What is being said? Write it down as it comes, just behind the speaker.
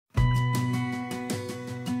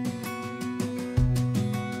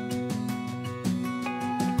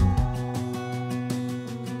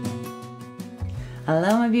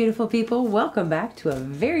Hello my beautiful people, welcome back to a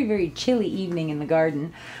very, very chilly evening in the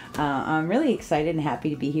garden. I'm really excited and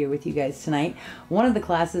happy to be here with you guys tonight. One of the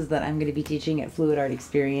classes that I'm going to be teaching at Fluid Art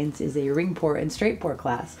Experience is a ring pour and straight pour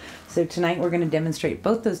class. So tonight we're going to demonstrate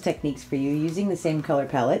both those techniques for you using the same color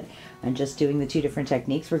palette and just doing the two different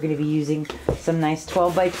techniques. We're going to be using some nice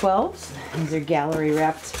 12 by 12s. These are gallery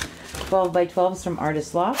wrapped 12 by 12s from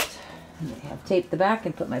Artist Loft. I've taped the back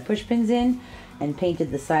and put my push pins in and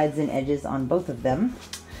painted the sides and edges on both of them.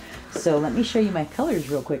 So let me show you my colors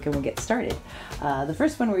real quick and we'll get started. The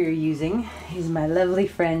first one we're using is my lovely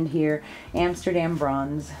friend here, Amsterdam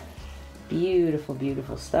Bronze. Beautiful,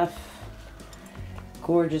 beautiful stuff.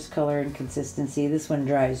 Gorgeous color and consistency. This one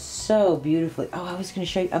dries so beautifully. Oh, I was going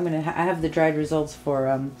to show you, I have the dried results for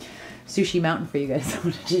Sushi Mountain for you guys. I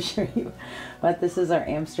wanted to show you. But this is our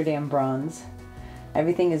Amsterdam Bronze.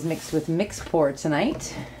 Everything is mixed with mix pour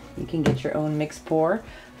tonight. You can get your own mix pour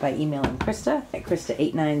by emailing Krista at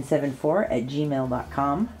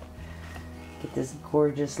krista8974@gmail.com. Get this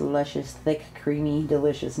gorgeous, luscious, thick, creamy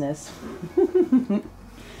deliciousness.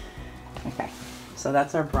 Okay, so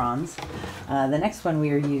that's our bronze. The next one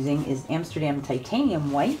we are using is Amsterdam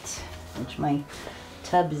Titanium White, which my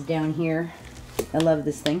tub is down here. I love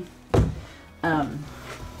this thing.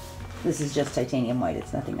 This is just titanium white,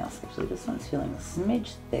 it's nothing else. Actually, this one's feeling a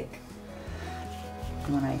smidge thick.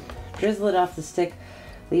 When I drizzle it off the stick,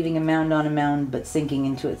 leaving a mound on a mound, but sinking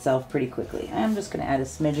into itself pretty quickly. I'm just going to add a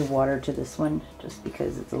smidge of water to this one, just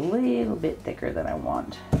because it's a little bit thicker than I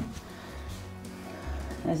want.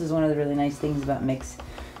 This is one of the really nice things about mix,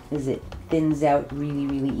 is it thins out really,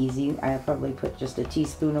 really easy. I probably put just a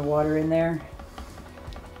teaspoon of water in there,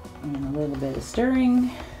 and a little bit of stirring.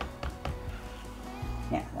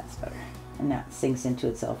 Yeah, that's better. And that sinks into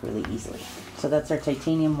itself really easily. So that's our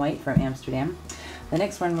titanium white from Amsterdam. The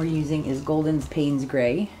next one we're using is Golden's Payne's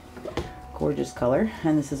Gray. Gorgeous color.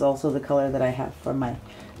 And this is also the color that I have for my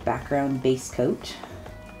background base coat.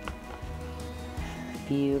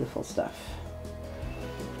 Beautiful stuff.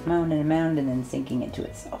 Mound and a mound and then sinking into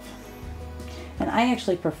itself. And I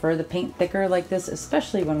actually prefer the paint thicker like this,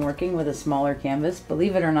 especially when working with a smaller canvas.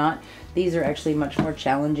 Believe it or not, these are actually much more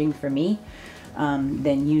challenging for me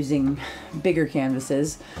than using bigger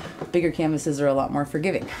canvases. Bigger canvases are a lot more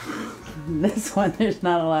forgiving. This one, there's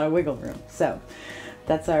not a lot of wiggle room. So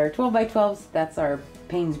that's our 12 by 12s. That's our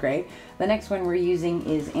Payne's Gray. The next one we're using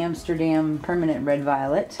is Amsterdam Permanent Red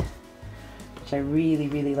Violet, which I really,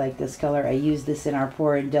 really like this color. I use this in our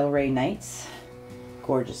pour in Delray Nights.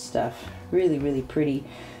 Gorgeous stuff. Really, really pretty.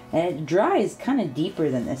 And it dries kind of deeper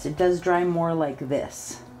than this. It does dry more like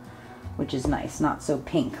this, which is nice, not so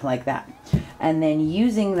pink like that. And then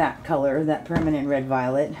using that color, that Permanent Red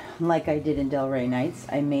Violet, like I did in Delray Nights,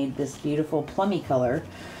 I made this beautiful plummy color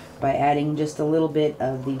by adding just a little bit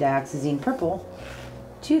of the Dioxizine Purple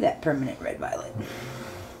to that Permanent Red Violet.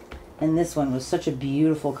 And this one was such a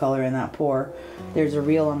beautiful color in that pour. There's a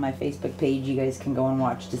reel on my Facebook page you guys can go and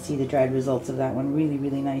watch to see the dried results of that one. Really,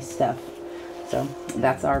 really nice stuff. So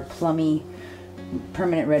that's our plummy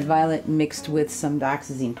Permanent Red Violet mixed with some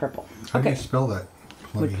Dioxazine Purple. How do you spell that?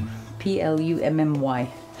 Plummy. P-L-U-M-M-Y.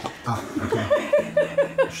 Ah, okay.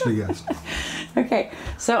 Should have guessed. Okay,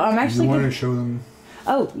 so I'm actually. You want to show them?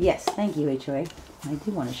 Oh yes, thank you, HOA. I do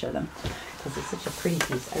want to show them because it's such a pretty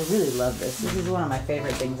piece. I really love this. This is one of my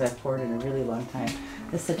favorite things I've poured in a really long time.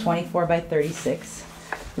 This is a 24 by 36.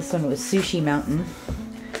 This one was Sushi Mountain.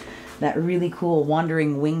 That really cool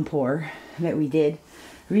wandering wing pour that we did.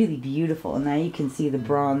 Really beautiful. And now you can see the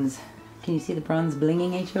bronze. Can you see the bronze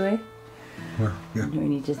blinging, HOA? Where? Yeah.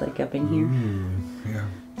 When you just like up in here. Yeah.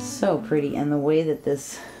 So pretty. And the way that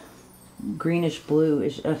this greenish blue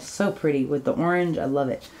is so pretty with the orange. I love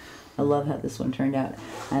it. I love how this one turned out.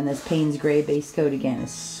 And this Payne's Gray base coat again is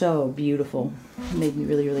so beautiful. It made me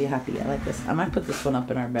really, really happy. I like this. I might put this one up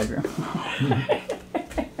in our bedroom.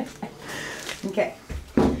 Okay.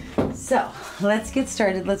 So let's get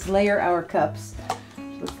started. Let's layer our cups.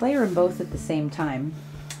 Let's layer them both at the same time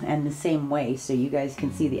and the same way so you guys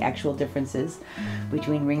can see the actual differences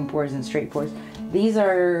between ring pours and straight pours. These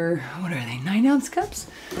are, what are they, 9-ounce cups?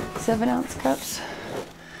 7-ounce cups?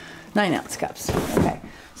 9-ounce cups. Okay.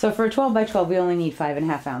 So for a 12 by 12, we only need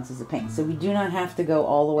 5.5 ounces of paint. So we do not have to go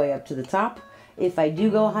all the way up to the top. If I do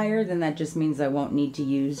go higher, then that just means I won't need to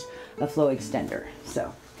use a flow extender.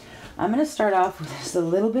 So I'm going to start off with just a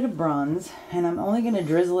little bit of bronze, and I'm only going to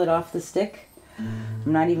drizzle it off the stick.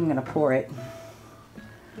 I'm not even going to pour it.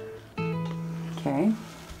 Okay. And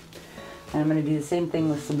I'm going to do the same thing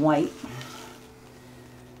with some white.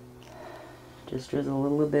 Just drizzle a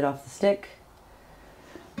little bit off the stick.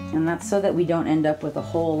 And that's so that we don't end up with a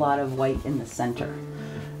whole lot of white in the center.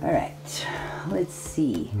 All right. let's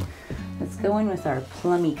see. Let's go in with our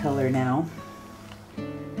Plummy color now.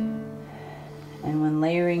 And when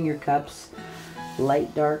layering your cups,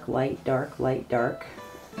 light, dark, light, dark, light, dark.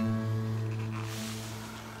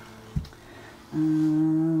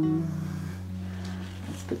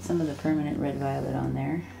 Let's put some of the permanent red violet on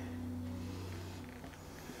there.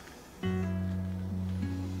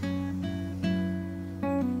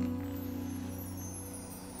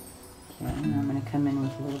 Okay, and I'm going to come in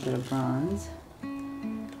with a little bit of bronze.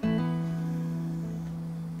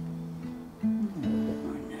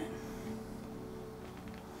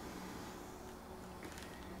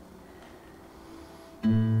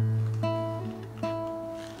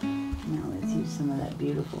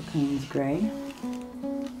 Beautiful Payne's gray.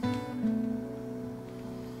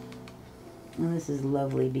 And this is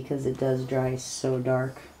lovely because it does dry so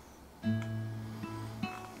dark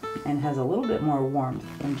and has a little bit more warmth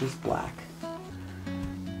than just black.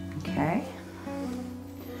 Okay,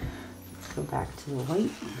 let's go back to the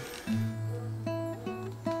white.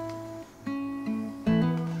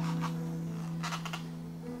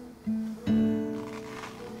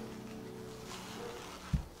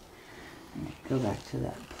 Go back to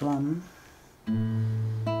that plum.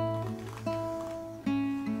 I'm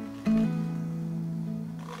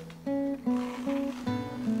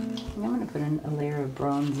going to put in a layer of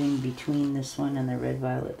bronze in between this one and the red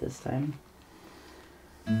violet this time.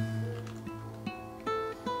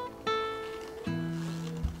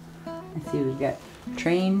 Let's see, we've got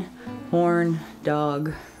train, horn,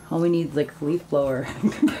 dog. All we need is like a leaf blower.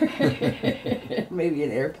 Maybe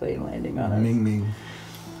an airplane landing on us. Ming Ming.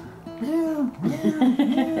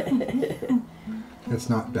 It's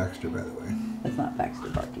not Baxter, by the way. That's not Baxter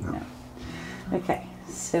barking, no. Okay,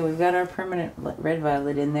 so we've got our permanent red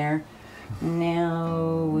violet in there.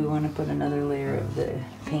 Now we want to put another layer of the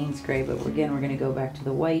Payne's gray, but again, we're going to go back to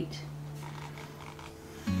the white.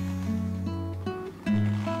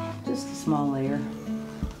 Just a small layer.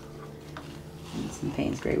 And some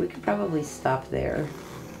Payne's gray. We could probably stop there.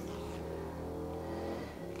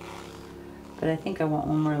 But I think I want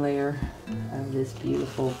one more layer of this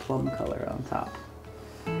beautiful plum color on top.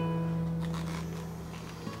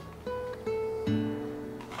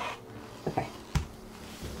 Okay,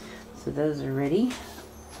 so those are ready.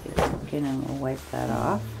 Let's get it working and we'll wipe that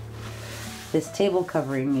off. This table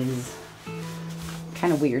covering is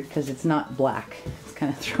kind of weird because it's not black. It's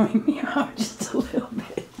kind of throwing me off just a little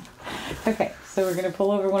bit. Okay, so we're going to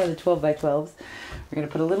pull over one of the 12 by 12s. We're going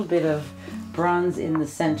to put a little bit of bronze in the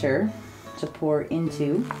center to pour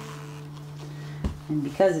into, and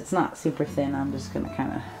because it's not super thin, I'm just going to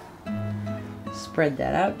kind of spread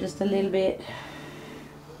that out just a little bit.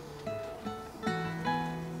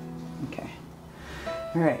 Okay.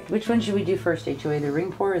 All right, which one should we do first, HOA, the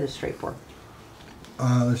ring pour or the straight pour?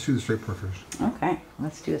 Let's do the straight pour first. Okay,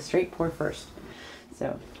 let's do a straight pour first.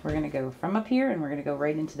 So we're going to go from up here and we're going to go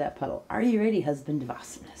right into that puddle. Are you ready, husband of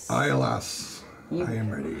awesomeness? Aye, lass. I am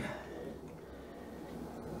ready.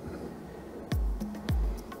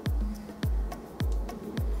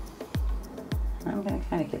 I'm going to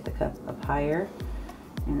kind of get the cup up higher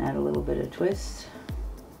and add a little bit of twist.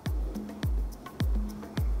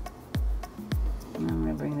 And I'm going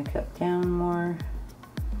to bring the cup down more.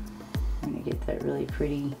 I'm going to get that really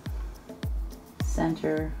pretty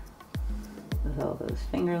center with all those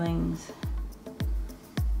fingerlings.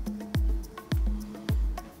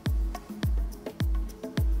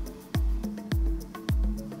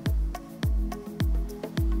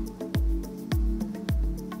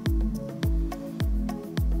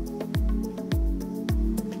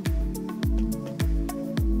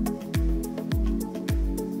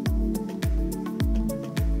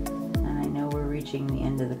 The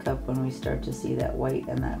end of the cup when we start to see that white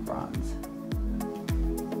and that bronze.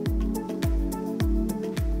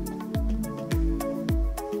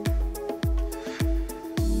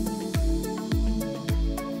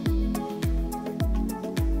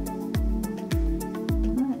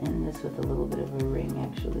 I'm going to end this with a little bit of a ring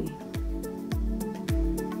actually.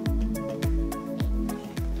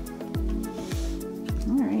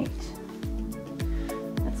 All right,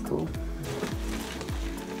 that's cool.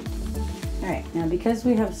 Alright, now because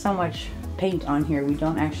we have so much paint on here, we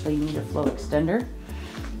don't actually need a flow extender.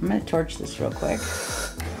 I'm going to torch this real quick.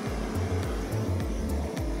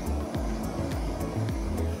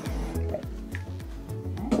 Okay.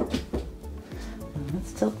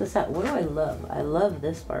 Let's tilt this out. What do I love? I love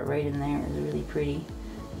this part right in there. It's really pretty.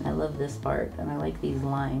 And I love this part, and I like these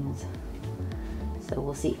lines. So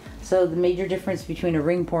we'll see. So the major difference between a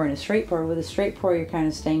ring pour and a straight pour, with a straight pour you're kind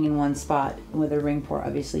of staying in one spot. With a ring pour,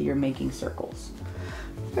 obviously you're making circles.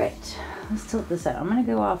 Right, let's tilt this out. I'm gonna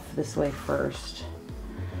go off this way first.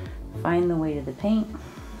 Find the weight of the paint.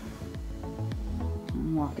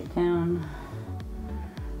 And walk it down.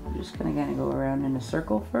 I'm just gonna go around in a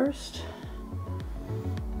circle first.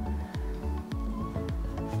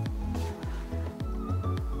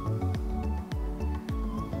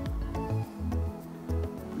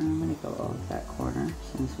 I'm gonna go off that corner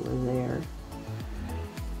since we're there.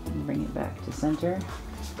 And bring it back to center.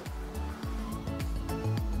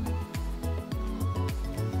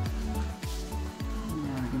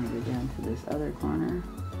 This other corner.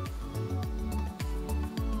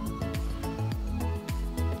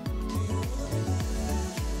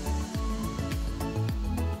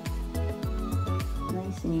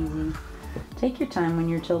 Nice and easy. Take your time when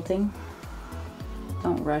you're tilting.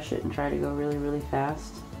 Don't rush it and try to go really, really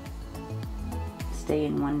fast. Stay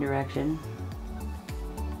in one direction.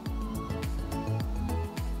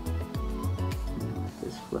 Let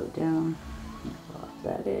this float down. Go off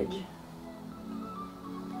that edge.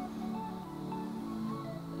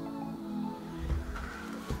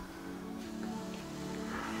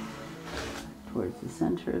 Towards the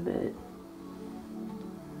center a bit.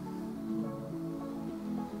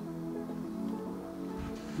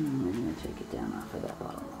 And we're going to take it down off of that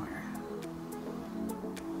bottom corner.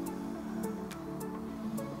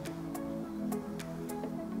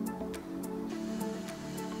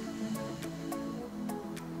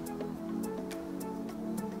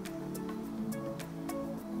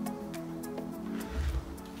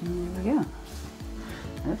 And there we go.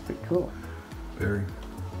 That's pretty cool. Very.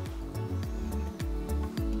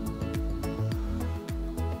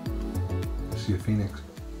 See a phoenix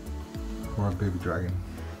or a baby dragon.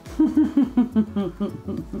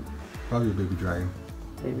 Probably a baby dragon.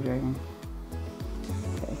 Baby dragon.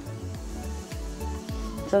 Okay.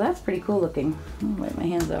 So that's pretty cool looking. Let me wipe my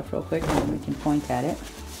hands off real quick and then we can point at it.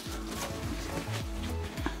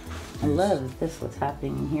 I love this, what's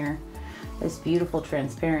happening in here. This beautiful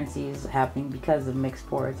transparency is happening because of mixed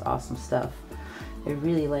pour. It's awesome stuff. I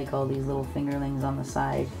really like all these little fingerlings on the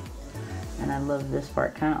side. And I love this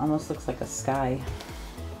part. Kind of almost looks like a sky.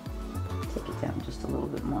 Take it down just a little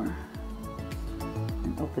bit more.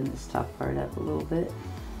 And open this top part up a little bit.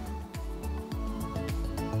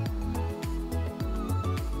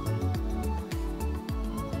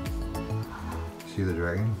 See the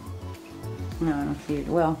dragon? No, I don't see it.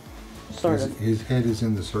 Well, sort of. His head is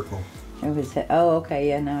in the circle. Oh, his head. Oh, okay.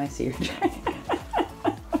 Yeah, now I see your dragon.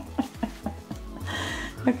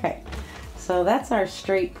 Okay. So that's our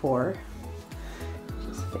straight pour.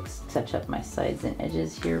 Touch up my sides and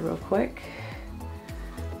edges here real quick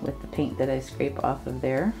with the paint that I scrape off of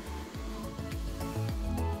there.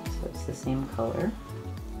 So it's the same color.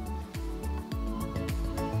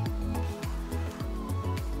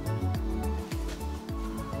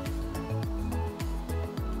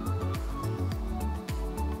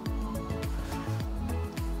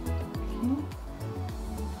 Okay.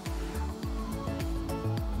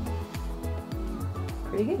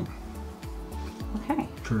 Pretty good. Okay.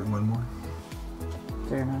 Turn it one more. Is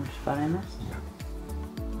there another spot I missed?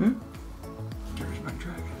 Yeah. There's my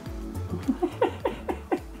dragon.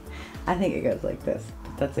 I think it goes like this,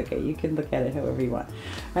 but that's okay. You can look at it however you want.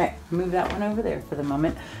 All right, move that one over there for the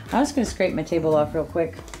moment. I'm just going to scrape my table off real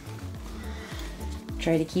quick.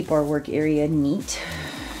 Try to keep our work area neat.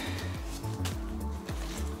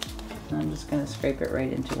 I'm just going to scrape it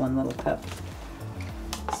right into one little cup.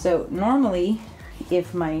 So normally,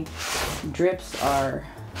 if my drips are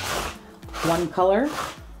one color,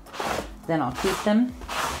 then I'll keep them.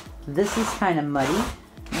 This is kind of muddy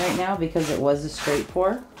right now because it was a straight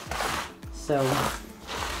pour, so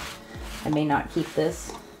I may not keep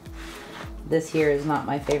this. This here is not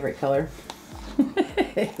my favorite color.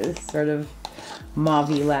 It's sort of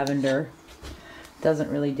mauvey lavender.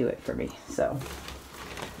 Doesn't really do it for me, so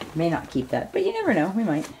may not keep that, but you never know, we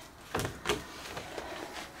might.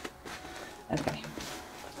 Okay.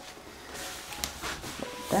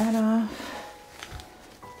 That off.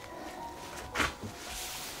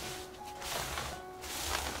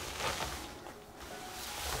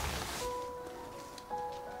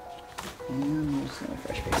 And I'm just going to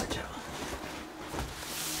fresh paper towel.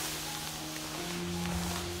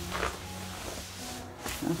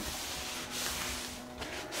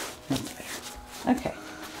 That's better. Okay.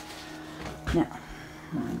 Now,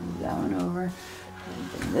 I'm going to move that one over and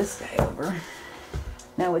bring this guy over.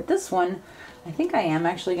 Now with this one, I think I am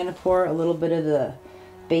actually going to pour a little bit of the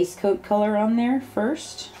base coat color on there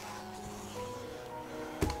first.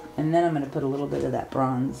 And then I'm going to put a little bit of that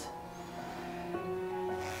bronze.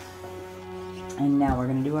 And now we're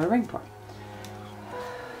going to do our ring pour.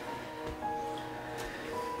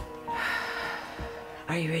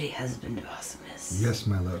 Are you ready, husband of awesomeness? Yes,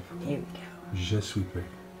 my love. Here we go. Je suis prêt.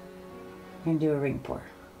 We're going to do a ring pour.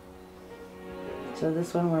 So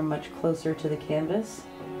this one we're much closer to the canvas.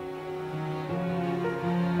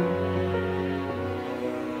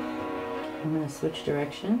 I'm going to switch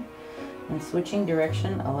direction. And switching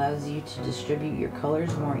direction allows you to distribute your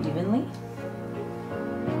colors more evenly.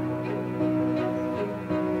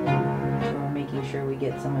 So we're making sure we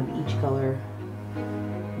get some of each color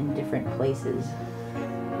in different places.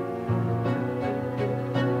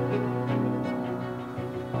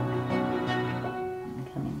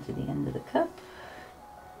 And coming to the end of the cup.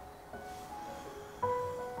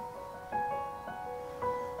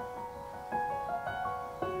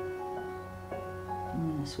 I'm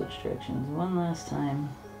going to switch directions one last time.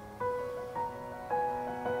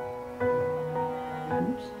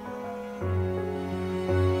 Oops.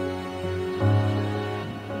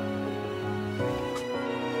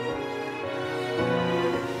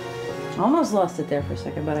 Almost lost it there for a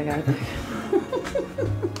second, but I got it back.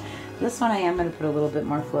 This one I am going to put a little bit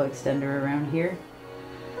more flow extender around here.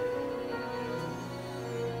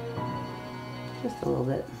 Just a little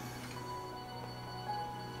bit.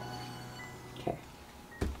 Okay.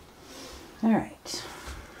 Alright.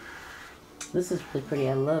 This is really pretty.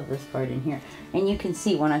 I love this part in here. And you can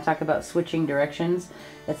see when I talk about switching directions,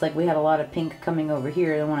 it's like we had a lot of pink coming over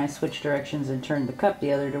here, and when I switch directions and turn the cup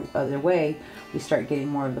the other way, we start getting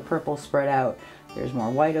more of the purple spread out. There's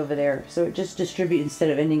more white over there. So it just distributes, instead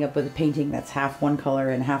of ending up with a painting that's half one color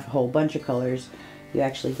and half a whole bunch of colors, you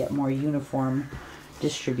actually get more uniform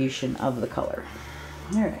distribution of the color.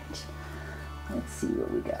 Alright. Let's see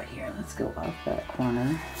what we got here. Let's go off that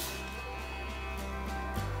corner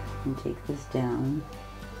and take this down.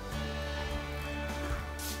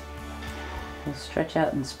 We'll stretch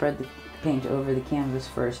out and spread the paint over the canvas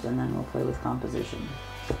first, and then we'll play with composition.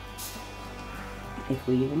 If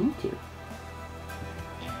we even need to.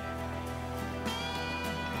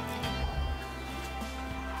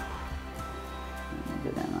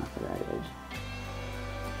 Go down off of that edge.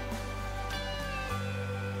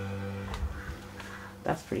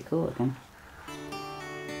 That's pretty cool looking.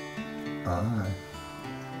 Aye.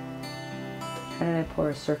 How did I pour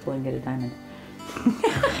a circle and get a diamond?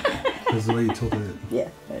 That's the way you tilted it. Yeah,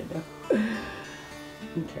 I know.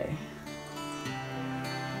 Okay.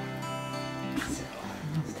 So,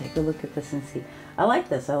 let's take a look at this and see. I like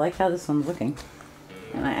this. I like how this one's looking.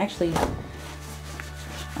 And I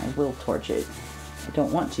will torch it. I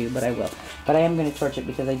don't want to, but I will. But I am going to torch it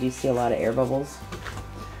because I do see a lot of air bubbles.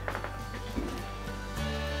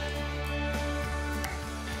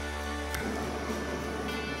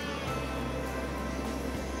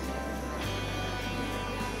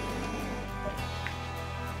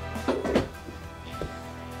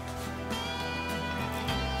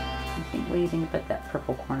 What do you think about that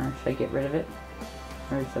purple corner? Should I get rid of it?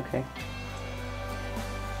 Or it's okay?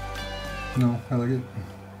 No, I like it.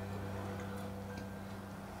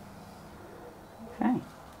 Okay.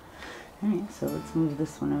 Alright, so let's move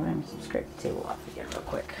this one over. I'm just going to scrape the table off again real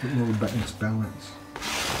quick. A little balance.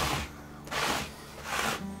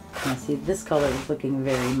 Now see, this color is looking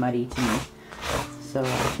very muddy to me. So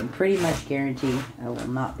I can pretty much guarantee I will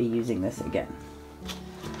not be using this again.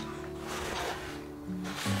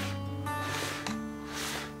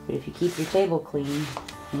 But if you keep your table clean,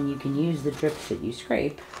 and you can use the drips that you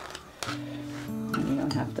scrape, and you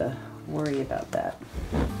don't have to worry about that.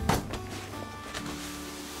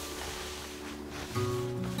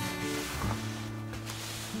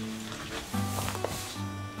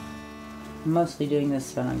 I'm mostly doing this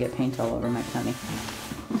so I don't get paint all over my tummy.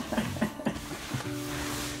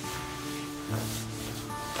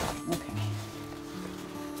 Okay.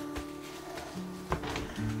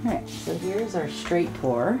 Alright, so here's our straight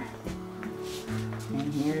pour.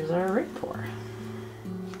 And here's our rig pour.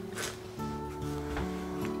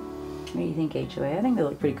 What do you think, HOA? I think they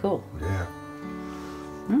look pretty cool. Yeah.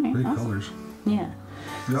 Alright, Great awesome. colors. Yeah.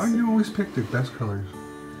 Yeah, you always pick the best colors.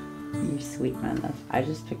 You're sweet, man. I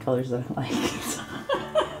just pick colors that I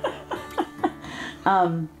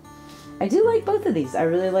like. I do like both of these. I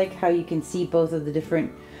really like how you can see both of the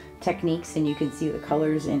different techniques and you can see the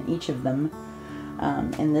colors in each of them.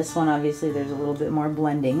 In this one, obviously, there's a little bit more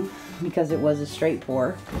blending because it was a straight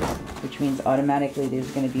pour, which means automatically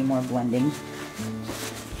there's going to be more blending.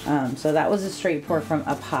 So that was a straight pour from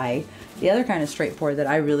up high. The other kind of straight pour that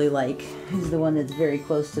I really like is the one that's very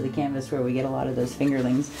close to the canvas where we get a lot of those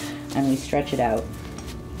fingerlings and we stretch it out.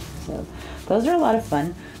 So those are a lot of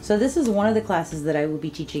fun. So So this is one of the classes that I will be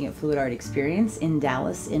teaching at Fluid Art Experience in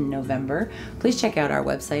Dallas in November. Please check out our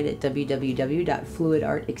website at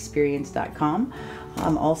www.fluidartexperience.com.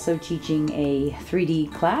 I'm also teaching a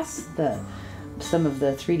 3D class, some of the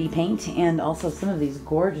 3D paint, and also some of these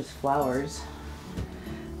gorgeous flowers.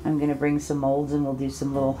 I'm going to bring some molds and we'll do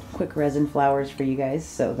some little quick resin flowers for you guys,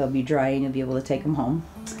 so they'll be dry and you'll be able to take them home.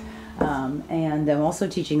 And I'm also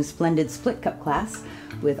teaching Splendid Split Cup class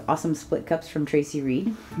with awesome split cups from Tracy Reed,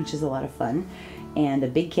 which is a lot of fun, and a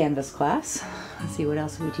big canvas class. Let's see, what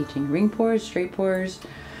else are we teaching? Ring pours, straight pours,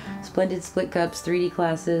 Splendid Split Cups, 3D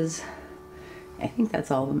classes. I think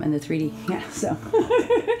that's all of them, and the 3D, yeah, so.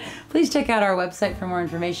 Please check out our website for more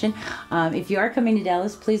information. If you are coming to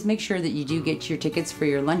Dallas, please make sure that you do get your tickets for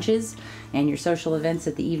your lunches and your social events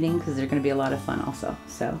at the evening, because they're gonna be a lot of fun also.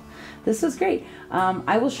 So this was great.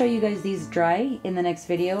 I will show you guys these dry in the next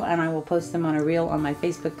video, and I will post them on a reel on my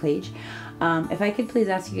Facebook page. If I could please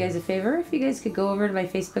ask you guys a favor, if you guys could go over to my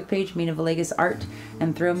Facebook page, Mina Villegas Art,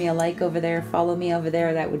 and throw me a like over there, follow me over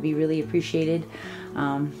there, that would be really appreciated.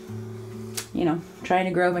 You know, trying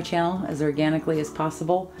to grow my channel as organically as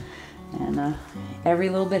possible, and every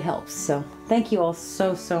little bit helps. So thank you all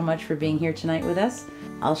so much for being here tonight with us.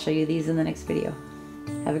 I'll show you these in the next video.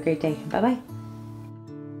 Have a great day. Bye bye.